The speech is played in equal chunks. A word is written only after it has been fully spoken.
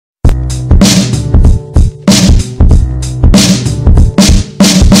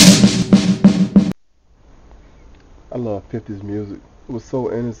love 50s music. It was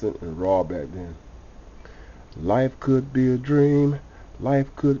so innocent and raw back then. Life could be a dream.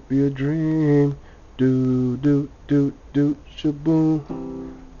 Life could be a dream. Do do do do shaboom.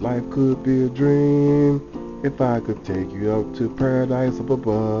 Life could be a dream. If I could take you up to paradise up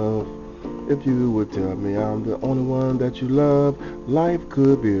above. If you would tell me I'm the only one that you love. Life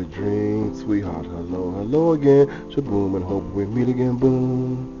could be a dream. Sweetheart, hello, hello again. Shaboom, and hope we meet again.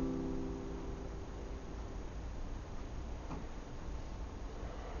 Boom.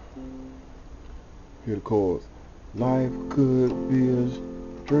 Here the chords. Life could be a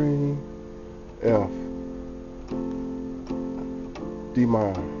dream. F, D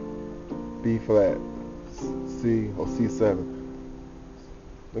minor, B flat, C or C7.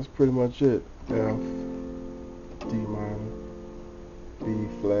 That's pretty much it. F, D minor, B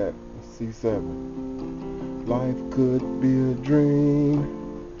flat, C7. Life could be a dream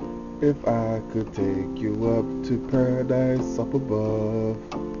if I could take you up to paradise up above.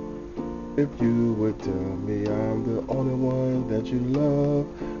 If you would tell me I'm the only one that you love.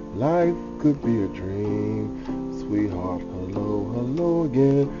 Life could be a dream. Sweetheart, hello, hello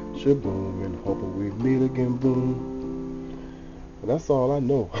again. Shaboom, and hoping we meet again. Boom. And that's all I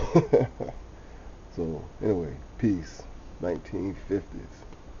know. So, anyway, peace. 1950s.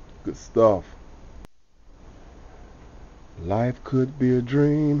 Good stuff. Life could be a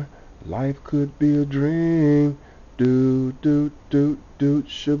dream. Life could be a dream. Do, do, do, do,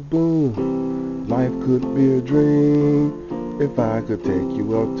 shaboom. Life could be a dream. If I could take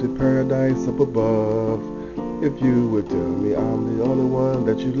you up to paradise up above. If you would tell me I'm the only one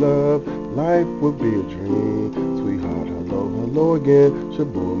that you love. Life would be a dream. Sweetheart, hello, hello again.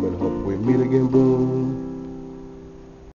 Shaboom, and hope we meet again. Boom.